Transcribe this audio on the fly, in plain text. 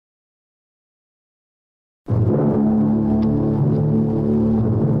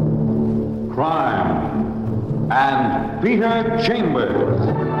and Peter Chambers.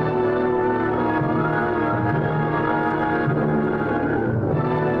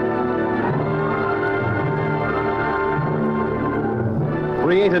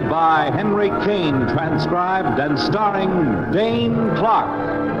 Created by Henry Kane, transcribed and starring Dane Clark.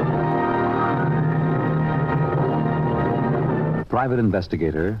 Private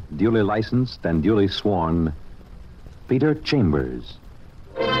investigator, duly licensed and duly sworn, Peter Chambers.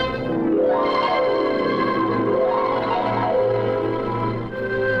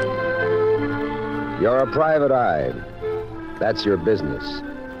 You're a private eye. That's your business.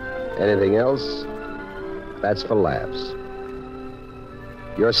 Anything else, that's for laughs.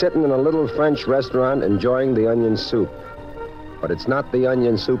 You're sitting in a little French restaurant enjoying the onion soup. But it's not the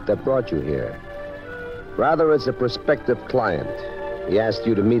onion soup that brought you here. Rather, it's a prospective client. He asked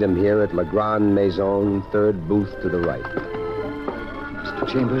you to meet him here at La Grande Maison, third booth to the right. Mr.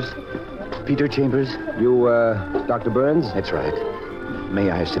 Chambers? Peter Chambers? You, Dr. Burns? That's right. May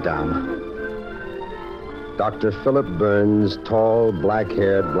I sit down? Dr. Philip Burns, tall,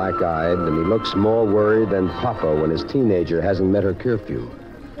 black-haired, black-eyed, and he looks more worried than Papa when his teenager hasn't met her curfew.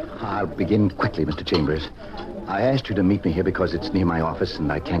 I'll begin quickly, Mr. Chambers. I asked you to meet me here because it's near my office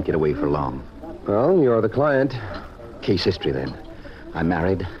and I can't get away for long. Well, you're the client. Case history, then. I'm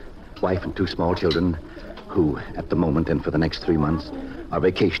married, wife and 2 small children, who, at the moment and for the next 3 months, are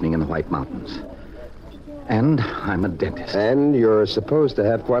vacationing in the White Mountains. And I'm a dentist. And you're supposed to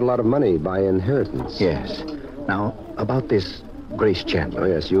have quite a lot of money by inheritance. Yes. Now, about this Grace Chandler. Oh,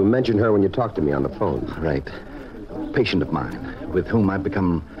 yes, you mentioned her when you talked to me on the phone. Right. A patient of mine, with whom I've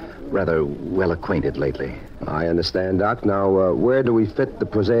become rather well acquainted lately. I understand, Doc. Now, where do we fit the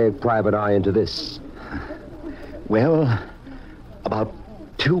prosaic private eye into this? Well, about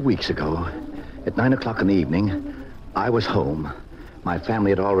 2 weeks ago, at 9 o'clock in the evening, I was home. My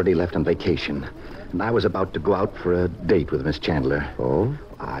family had already left on vacation, and I was about to go out for a date with Miss Chandler. Oh?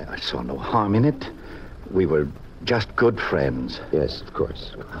 I saw no harm in it. We were just good friends. Yes, of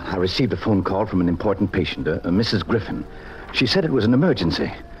course. I received a phone call from an important patient, a Mrs. Griffin. She said it was an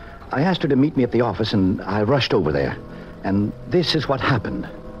emergency. I asked her to meet me at the office, and I rushed over there. And this is what happened.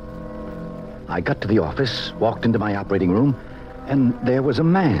 I got to the office, walked into my operating room, and there was a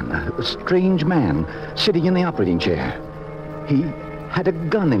man, a strange man, sitting in the operating chair. He had a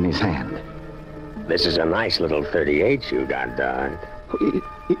gun in his hand. This is a nice little .38 you got, Doc.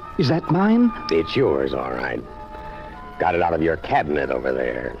 Is that mine? It's yours, all right. Got it out of your cabinet over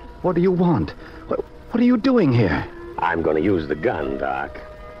there. What do you want? What are you doing here? I'm going to use the gun, Doc.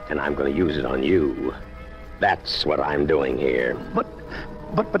 And I'm going to use it on you. That's what I'm doing here. But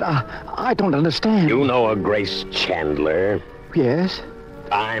I don't understand. You know a Grace Chandler? Yes.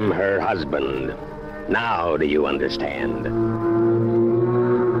 I'm her husband. Now do you understand?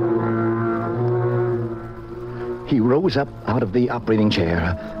 He rose up out of the operating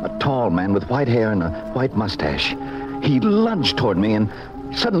chair, a tall man with white hair and a white mustache. He lunged toward me, and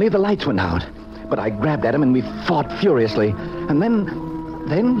suddenly the lights went out. But I grabbed at him, and we fought furiously. And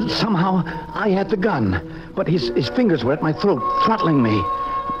then somehow I had the gun. But his fingers were at my throat, throttling me.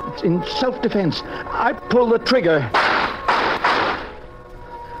 In self-defense, I pulled the trigger.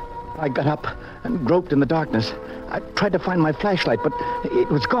 I got up and groped in the darkness. I tried to find my flashlight, but it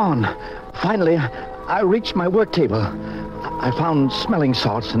was gone. Finally, I reached my work table. I found smelling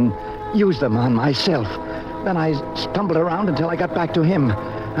salts and used them on myself. Then I stumbled around until I got back to him,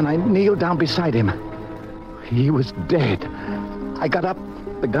 and I kneeled down beside him. He was dead. I got up.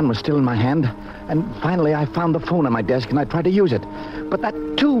 The gun was still in my hand, and finally I found the phone on my desk, and I tried to use it. But that,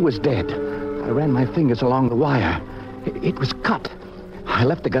 too, was dead. I ran my fingers along the wire. It was cut. I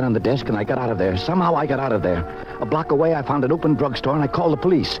left the gun on the desk, and I got out of there. Somehow I got out of there. A block away, I found an open drugstore, and I called the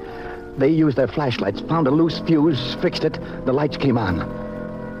police. They used their flashlights, found a loose fuse, fixed it. The lights came on.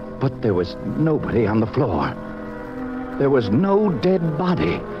 But there was nobody on the floor. There was no dead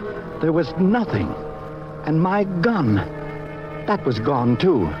body. There was nothing. And my gun, that was gone,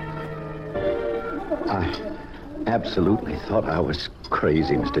 too. I absolutely thought I was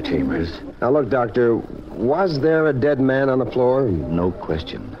crazy, Mr. Chambers. Now, look, Doctor, was there a dead man on the floor? No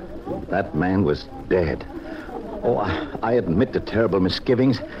question. That man was dead. Oh, I admit to terrible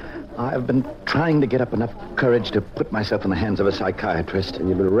misgivings. I've been trying to get up enough courage to put myself in the hands of a psychiatrist. And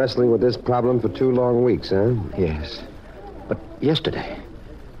you've been wrestling with this problem for 2 long weeks, huh? Yes. But yesterday,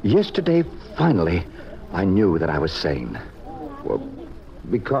 finally, I knew that I was sane. Well,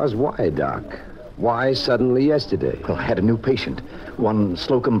 because why, Doc? Why suddenly yesterday? Well, I had a new patient, one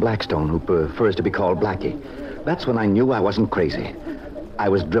Slocum Blackstone, who prefers to be called Blackie. That's when I knew I wasn't crazy. I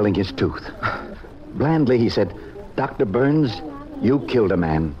was drilling his tooth. Blandly, he said, "Dr. Burns, you killed a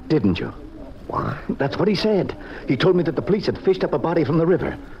man, didn't you?" What? That's what he said. He told me that the police had fished up a body from the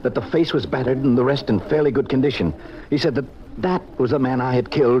river, that the face was battered and the rest in fairly good condition. He said that was the man I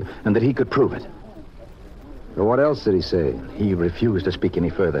had killed and that he could prove it. And what else did he say? He refused to speak any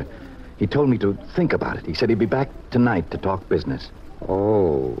further. He told me to think about it. He said he'd be back tonight to talk business.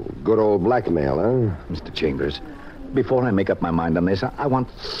 Oh, good old blackmail, huh? Mr. Chambers, before I make up my mind on this, I want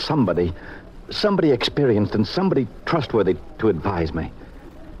somebody experienced and somebody trustworthy to advise me.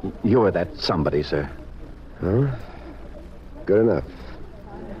 You're that somebody, sir. Huh? Good enough.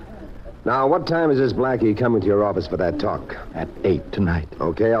 Now, what time is this Blackie coming to your office for that talk? At 8 tonight.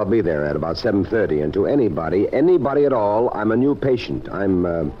 Okay, I'll be there at about 7:30. And to anybody at all, I'm a new patient. I'm,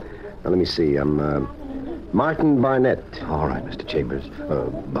 let me see, I'm Martin Barnett. All right, Mr. Chambers.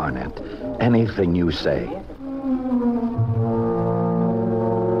 Barnett. Anything you say.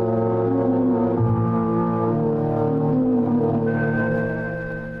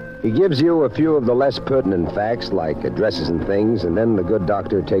 He gives you a few of the less pertinent facts, like addresses and things, and then the good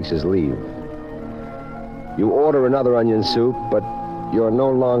doctor takes his leave. You order another onion soup, but you're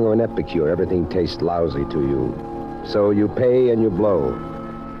no longer an epicure. Everything tastes lousy to you. So you pay and you blow.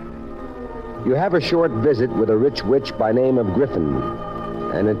 You have a short visit with a rich witch by name of Griffin,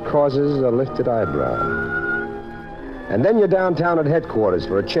 and it causes a lifted eyebrow. And then you're downtown at headquarters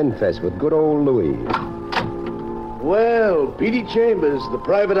for a chin fest with good old Louis. Well, Petey Chambers, the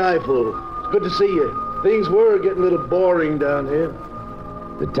private eyeful. It's good to see you. Things were getting a little boring down here.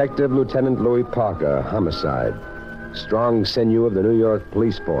 Detective Lieutenant Louis Parker, homicide. Strong sinew of the New York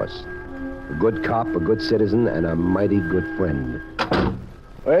police force. A good cop, a good citizen, and a mighty good friend.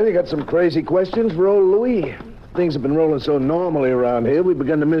 Well, you got some crazy questions for old Louis. Things have been rolling so normally around here, we've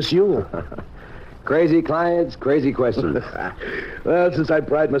begun to miss you. Crazy clients, crazy questions. Well, since I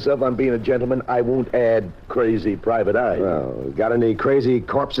pride myself on being a gentleman, I won't add crazy private eye. Well, got any crazy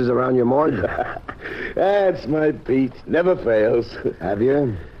corpses around your morgue? That's my Pete. Never fails. Have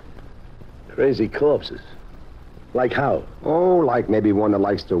you? Crazy corpses. Like how? Oh, like maybe one that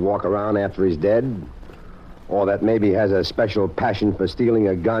likes to walk around after he's dead. Or that maybe has a special passion for stealing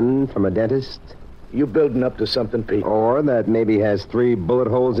a gun from a dentist. You building up to something, Pete. Or that maybe has 3 bullet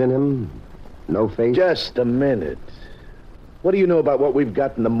holes in him. No face. Just a minute. What do you know about what we've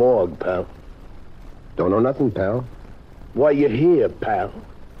got in the morgue, pal? Don't know nothing, pal. Why you here, pal?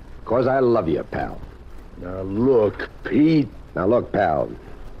 'Cause I love you, pal. Now, look, Pete. Now, look, pal.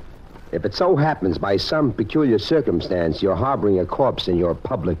 If it so happens by some peculiar circumstance you're harboring a corpse in your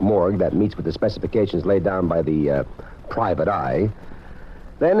public morgue that meets with the specifications laid down by the private eye,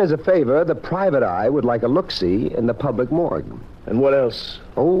 then, as a favor, the private eye would like a look-see in the public morgue. And what else?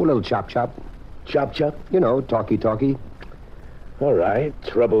 Oh, a little chop-chop. Chop-chop? You know, talkie-talkie. All right.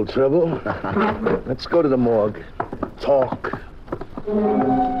 Trouble. Let's go to the morgue. Talk.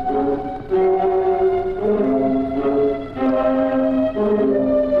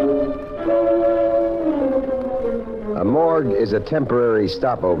 A morgue is a temporary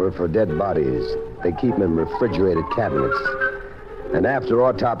stopover for dead bodies. They keep them in refrigerated cabinets. And after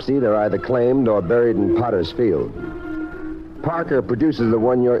autopsy, they're either claimed or buried in Potter's Field. Parker produces the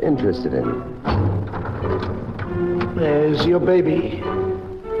one you're interested in. There's your baby.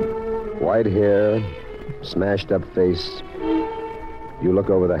 White hair, smashed up face. You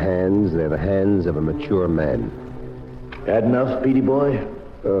look over the hands, they're the hands of a mature man. Had enough, Petey boy?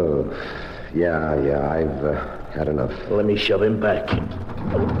 Oh, yeah, I've had enough. Let me shove him back.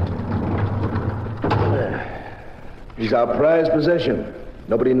 He's our prized possession.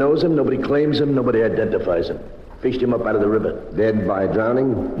 Nobody knows him, nobody claims him, nobody identifies him. Fished him up out of the river. Dead by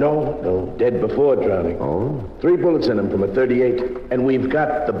drowning? No, dead before drowning. Oh? 3 bullets in him from a .38, and we've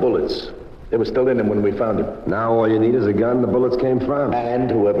got the bullets. They were still in him when we found him. Now all you need is a gun the bullets came from. And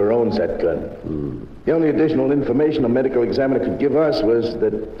whoever owns that gun. The only additional information a medical examiner could give us was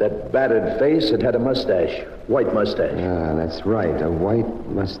that battered face had a mustache. White mustache. Ah, that's right, a white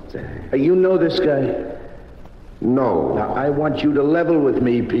mustache. You know this guy? No. Now, I want you to level with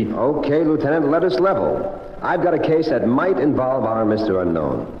me, Pete. Okay, Lieutenant, let us level. I've got a case that might involve our Mr.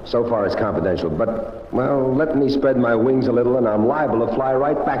 Unknown. So far, it's confidential, but, well, let me spread my wings a little, and I'm liable to fly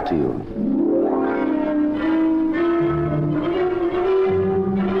right back to you.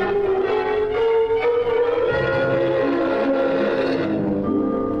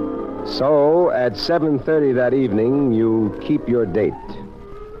 So, at 7:30 that evening, you keep your date.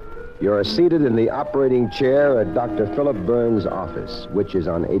 You're seated in the operating chair at Dr. Philip Burns' office, which is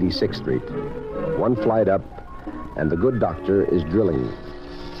on 86th Street. 1 flight up, and the good doctor is drilling.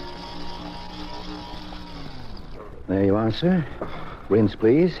 There you are, sir. Rinse,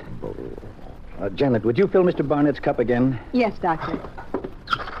 please. Janet, would you fill Mr. Barnett's cup again? Yes, Doctor.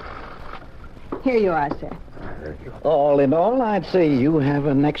 Here you are, sir. All in all, I'd say you have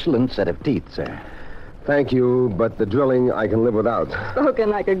an excellent set of teeth, sir. Thank you, but the drilling I can live without. Spoken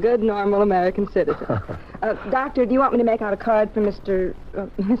like a good, normal American citizen. Doctor, do you want me to make out a card for Mr.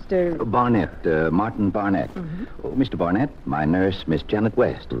 Barnett, Martin Barnett. Oh, Mr. Barnett, my nurse, Miss Janet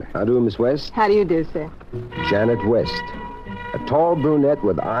West. How do, Miss West? How do you do, sir? Janet West. A tall brunette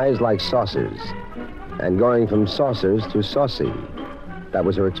with eyes like saucers. And going from saucers to saucy. That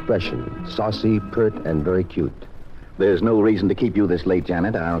was her expression. Saucy, pert, and very cute. There's no reason to keep you this late,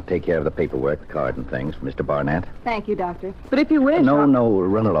 Janet. I'll take care of the paperwork, the card and things for Mr. Barnett. Thank you, Doctor. But if you wish... No,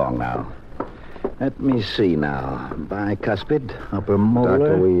 run along now. Let me see now. Bicuspid, upper molar...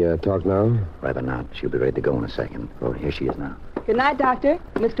 Doctor, we talk now? Rather not. She'll be ready to go in a second. Oh, here she is now. Good night, Doctor.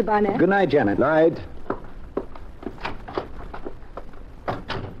 Mr. Barnett. Good night, Janet. Night.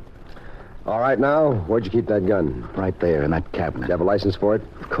 All right, now, where'd you keep that gun? Right there in that cabinet. You have a license for it?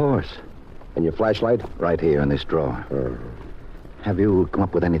 Of course. And your flashlight? Right here in this drawer. Have you come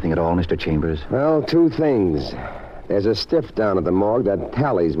up with anything at all, Mr. Chambers? Well, two things. There's a stiff down at the morgue that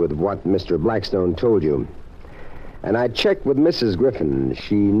tallies with what Mr. Blackstone told you. And I checked with Mrs. Griffin.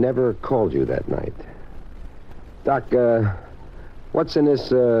 She never called you that night. Doc, what's in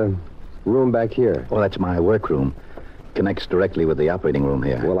this room back here? Oh, that's my workroom. Connects directly with the operating room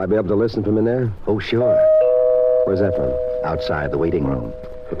here. Will I be able to listen from in there? Oh, sure. Where's that from? Outside the waiting room.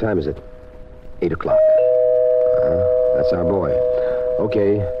 What time is it? 8 o'clock. That's our boy.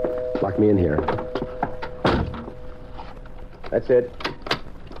 Okay, lock me in here. That's it.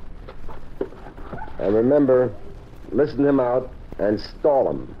 And remember, listen him out and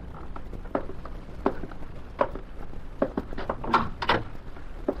stall him.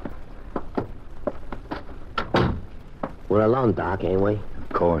 We're alone, Doc, ain't we? Of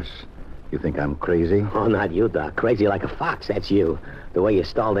course. You think I'm crazy? Oh, not you, Doc. Crazy like a fox, that's you. The way you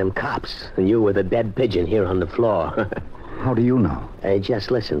stalled them cops, and you with a dead pigeon here on the floor. How do you know? Hey, just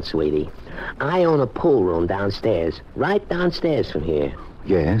listen, sweetie. I own a pool room downstairs, right downstairs from here.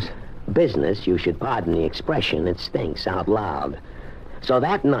 Yes? Business, you should pardon the expression, it stinks out loud. So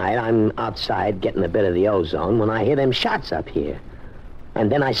that night, I'm outside getting a bit of the ozone when I hear them shots up here.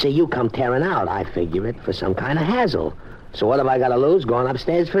 And then I see you come tearing out. I figure it for some kind of hassle. So what have I got to lose going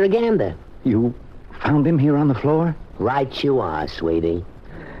upstairs for a gander? You found him here on the floor? Right you are, sweetie.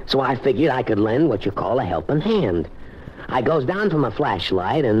 So I figured I could lend what you call a helping hand. I goes down for my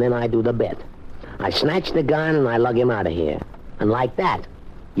flashlight, and then I do the bit. I snatch the gun, and I lug him out of here. And like that,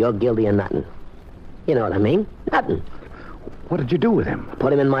 you're guilty of nothing. You know what I mean? Nothing. What did you do with him?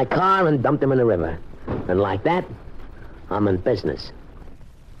 Put him in my car and dumped him in the river. And like that, I'm in business.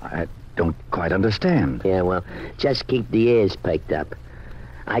 I don't quite understand. Yeah, well, just keep the ears picked up.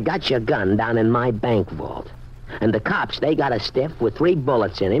 I got your gun down in my bank vault. And the cops, they got a stiff with 3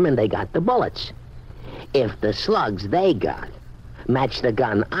 bullets in him, and they got the bullets. If the slugs they got match the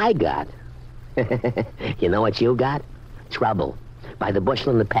gun I got, you know what you got? Trouble. By the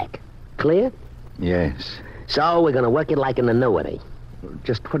bushel and the peck. Clear? Yes. So we're going to work it like an annuity.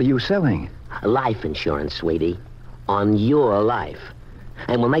 Just what are you selling? Life insurance, sweetie. On your life.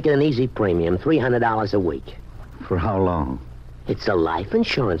 And we'll make it an easy premium, $300 a week. For how long? It's a life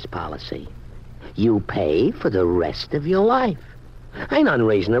insurance policy. You pay for the rest of your life. Ain't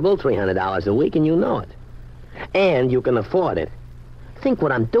unreasonable, $300 a week, and you know it. And you can afford it. Think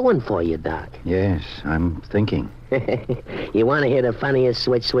what I'm doing for you, Doc. Yes, I'm thinking. You want to hear the funniest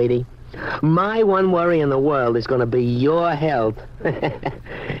switch, sweetie? My one worry in the world is going to be your health.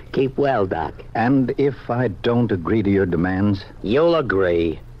 Keep well, Doc. And if I don't agree to your demands? You'll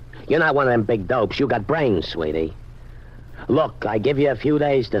agree. You're not one of them big dopes. You got brains, sweetie. Look, I give you a few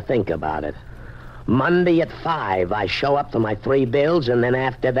days to think about it. Monday at 5, I show up for my 3 bills, and then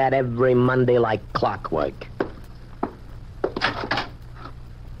after that, every Monday like clockwork.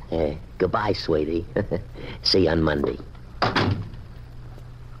 Goodbye, sweetie. See you on Monday.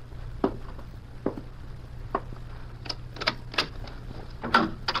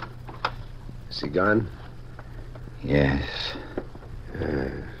 Is he gone? Yes.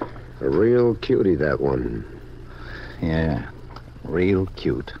 A real cutie, that one. Yeah, real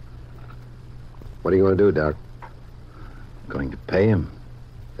cute. What are you going to do, Doc? Going to pay him.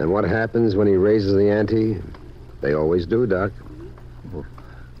 And what happens when he raises the ante? They always do, Doc.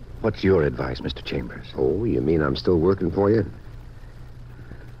 What's your advice, Mr. Chambers? Oh, you mean I'm still working for you?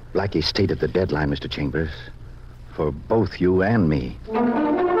 Blackie stated the deadline, Mr. Chambers. For both you and me.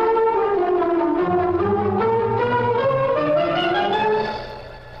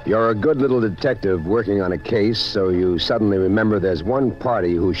 You're a good little detective working on a case, so you suddenly remember there's one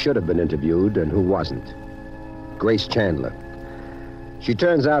party who should have been interviewed and who wasn't. Grace Chandler. She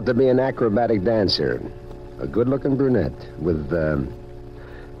turns out to be an acrobatic dancer. A good-looking brunette with,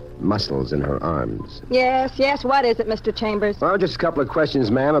 muscles in her arms. Yes, what is it, Mr. Chambers? Well, just a couple of questions,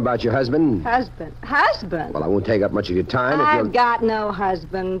 ma'am, about your husband. Husband? Well, I won't take up much of your time. I've got no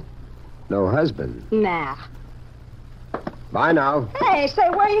husband. No husband? Nah. Bye now. Hey, say,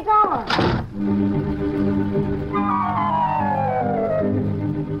 where you going?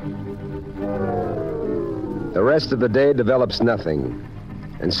 The rest of the day develops nothing.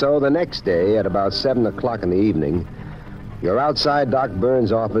 And so the next day, at about 7 o'clock in the evening, you're outside Doc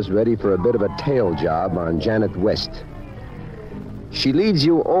Burns' office ready for a bit of a tail job on Janet West. She leads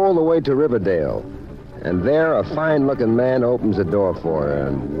you all the way to Riverdale. And there, a fine-looking man opens the door for her.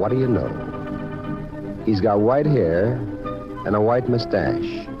 And what do you know? He's got white hair and a white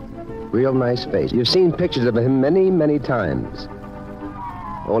mustache. Real nice face. You've seen pictures of him many, many times.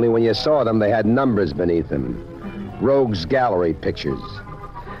 Only when you saw them, they had numbers beneath them. Rogues Gallery pictures.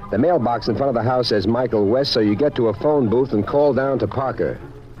 The mailbox in front of the house says Michael West, so you get to a phone booth and call down to Parker.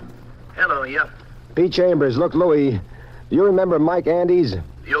 Hello, yeah. Pete Chambers, look, Louie, do you remember Mike Andes?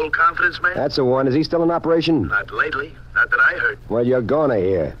 The old confidence man? That's the one. Is he still in operation? Not lately. Not that I heard. Well, you're gonna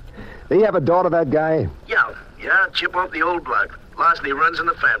hear. Do you have a daughter, that guy? Yeah, chip off the old block. Larceny runs in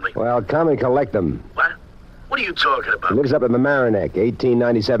the family. Well, come and collect them. What? What are you talking about? He lives up at Mamaroneck,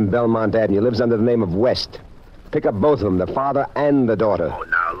 1897 Belmont Avenue. He lives under the name of West. Pick up both of them, the father and the daughter. Oh,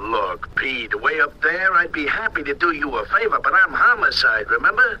 now, look, Pete, way up there, I'd be happy to do you a favor, but I'm homicide,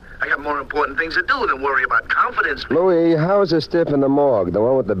 remember? I got more important things to do than worry about confidence. Louis, how's the stiff in the morgue, the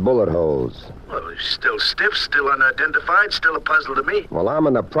one with the bullet holes? Well, he's still stiff, still unidentified, still a puzzle to me. Well, I'm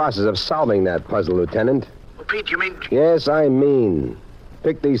in the process of solving that puzzle, Lieutenant. Well, Pete, you mean... Yes, I mean.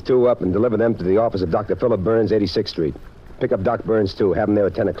 Pick these two up and deliver them to the office of Dr. Philip Burns, 86th Street. Pick up Doc Burns, too. Have him there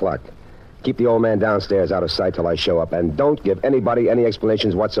at 10 o'clock. Keep the old man downstairs out of sight till I show up, and don't give anybody any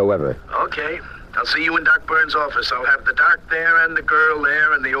explanations whatsoever. Okay. I'll see you in Doc Burns' office. I'll have the doc there and the girl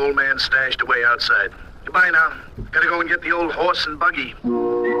there and the old man stashed away outside. Goodbye now. Gotta go and get the old horse and buggy.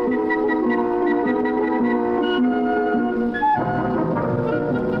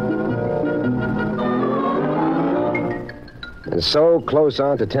 And so, close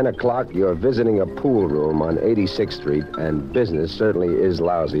on to 10 o'clock, you're visiting a pool room on 86th Street, and business certainly is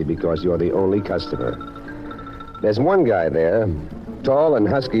lousy because you're the only customer. There's one guy there, tall and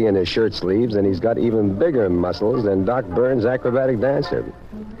husky in his shirt sleeves, and he's got even bigger muscles than Doc Burns' acrobatic dancer.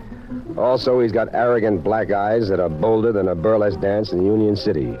 Also, he's got arrogant black eyes that are bolder than a burlesque dance in Union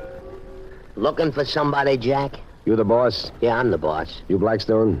City. Looking for somebody, Jack? You the boss? Yeah, I'm the boss. You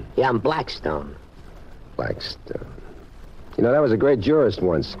Blackstone? Yeah, I'm Blackstone. Blackstone. You know, that was a great jurist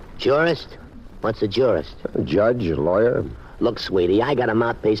once. Jurist? What's a jurist? A judge, a lawyer. Look, sweetie, I got a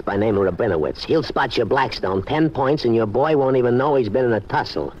mouthpiece by name of Rabinowitz. He'll spot your Blackstone 10 points, and your boy won't even know he's been in a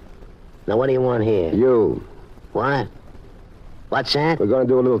tussle. Now, what do you want here? You. What? What's that? We're going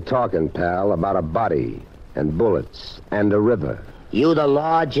to do a little talking, pal, about a body and bullets and a river. You the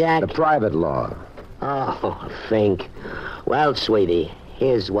law, Jack? The private law. Oh, think. Well, sweetie,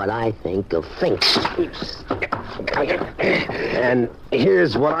 here's what I think of Finks. And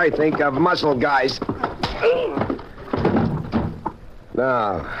here's what I think of muscle guys.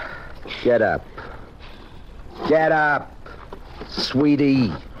 Now, get up. Get up,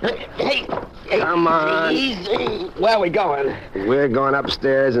 sweetie. Hey, Come on. Easy. Where are we going? We're going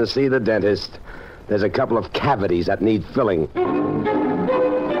upstairs and see the dentist. There's a couple of cavities that need filling.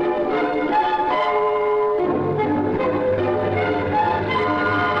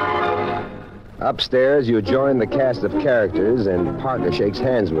 Upstairs, you join the cast of characters, and Parker shakes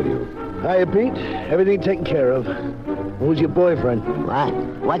hands with you. Hiya, Pete. Everything taken care of. Who's your boyfriend? What?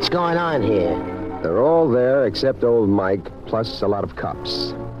 What's going on here? They're all there except old Mike, plus a lot of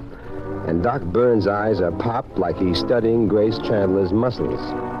cops. And Doc Burns' eyes are popped like he's studying Grace Chandler's muscles.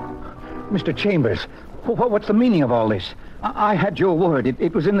 Mr. Chambers, what's the meaning of all this? I had your word.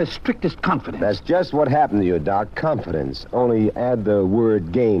 It was in the strictest confidence. That's just what happened to you, Doc. Confidence. Only add the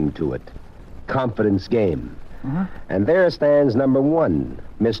word game to it. Confidence game. Uh-huh. And there stands number one,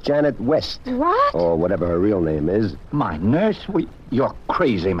 Miss Janet West. What? Or whatever her real name is. My nurse? You're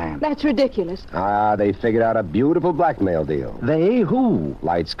crazy, man. That's ridiculous. They figured out a beautiful blackmail deal. They? Who?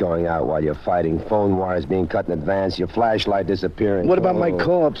 Lights going out while you're fighting, phone wires being cut in advance, your flashlight disappearing. What about my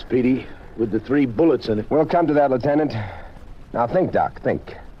corpse, Petey, with the 3 bullets in it? We'll come to that, Lieutenant. Now think, Doc,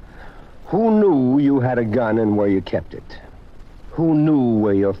 think. Who knew you had a gun and where you kept it? Who knew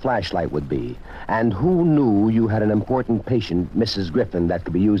where your flashlight would be? And who knew you had an important patient, Mrs. Griffin, that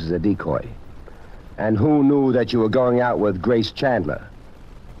could be used as a decoy? And who knew that you were going out with Grace Chandler?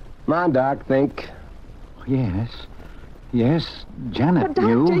 Come on, Doc, think. Yes. Yes, Janet, But, Doctor,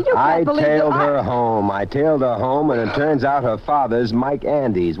 you I can't believe tailed that her home. I tailed her home, and it turns out her father's Mike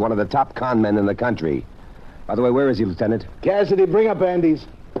Andes, one of the top con men in the country. By the way, where is he, Lieutenant? Cassidy, bring up Andes.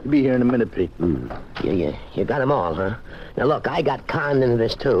 He'll be here in a minute, Pete. You got them all, huh? Now, look, I got conned into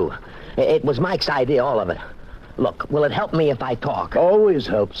this, too. It was Mike's idea, all of it. Look, will it help me if I talk? Always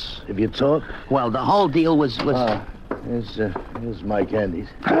helps if you talk. Well, the whole deal was... Here's Mike Andes.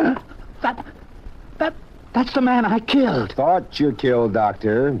 That's the man I killed. Thought you killed,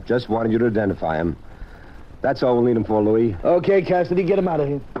 Doctor. Just wanted you to identify him. That's all we'll need him for, Louis. Okay, Cassidy, get him out of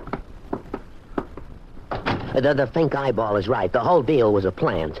here. The Fink eyeball is right. The whole deal was a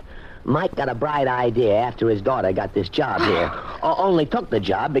plant. Mike got a bright idea after his daughter got this job here. Only took the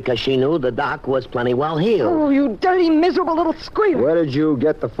job because she knew the doc was plenty well heeled. Oh, you dirty, miserable little squealer. Where did you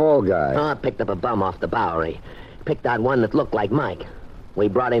get the fall guy? I picked up a bum off the Bowery. Picked out one that looked like Mike. We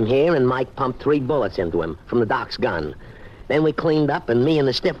brought him here, and Mike pumped 3 bullets into him from the doc's gun. Then we cleaned up, and me and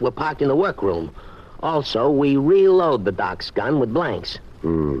the stiff were parked in the workroom. Also, we reload the doc's gun with blanks.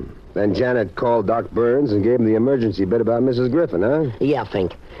 Then Janet called Doc Burns and gave him the emergency bit about Mrs. Griffin, huh? Yeah,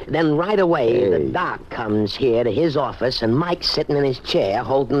 Fink. Then right away, the doc comes here to his office, and Mike's sitting in his chair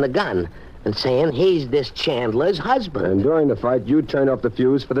holding the gun and saying he's this Chandler's husband. And during the fight, you turned off the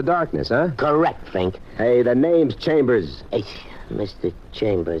fuse for the darkness, huh? Correct, Fink. Hey, the name's Chambers. Hey, Mr.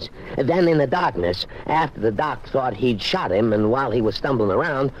 Chambers. Then in the darkness, after the doc thought he'd shot him, and while he was stumbling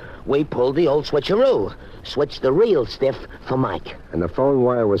around, we pulled the old switcheroo. Switched the real stiff for Mike. And the phone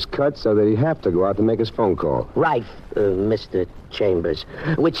wire was cut so that he'd have to go out to make his phone call. Right, Mr. Chambers.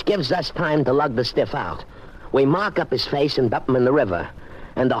 Which gives us time to lug the stiff out. We mark up his face and dump him in the river.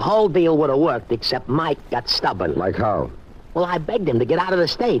 And the whole deal would have worked, except Mike got stubborn. Like how? Well, I begged him to get out of the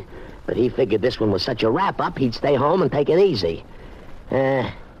state. But he figured this one was such a wrap-up, he'd stay home and take it easy.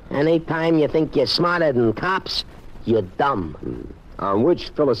 Anytime you think you're smarter than cops, you're dumb. On which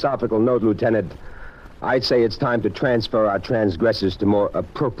philosophical note, Lieutenant, I'd say it's time to transfer our transgressors to more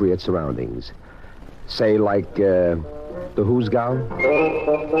appropriate surroundings. Say, like, the Who's Gal?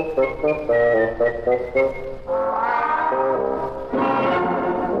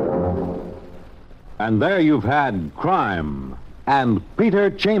 And there you've had Crime and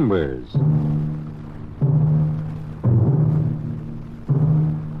Peter Chambers.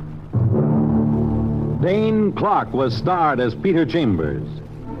 Dane Clark was starred as Peter Chambers.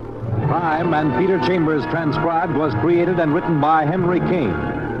 Crime and Peter Chambers Transcribed was created and written by Henry Kane.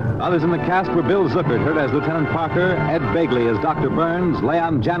 Others in the cast were Bill Zuckert, heard as Lieutenant Parker, Ed Begley as Dr. Burns,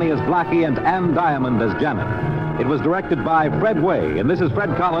 Leon Janney as Blackie, and Ann Diamond as Janet. It was directed by Fred Way, and this is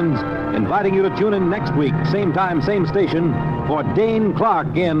Fred Collins inviting you to tune in next week, same time, same station, for Dane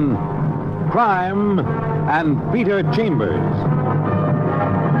Clark in Crime and Peter Chambers.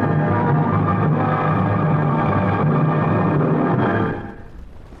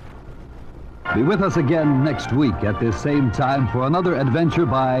 Be with us again next week at this same time for another adventure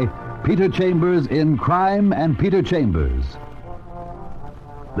by Peter Chambers in Crime and Peter Chambers.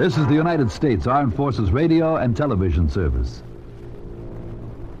 This is the United States Armed Forces Radio and Television Service.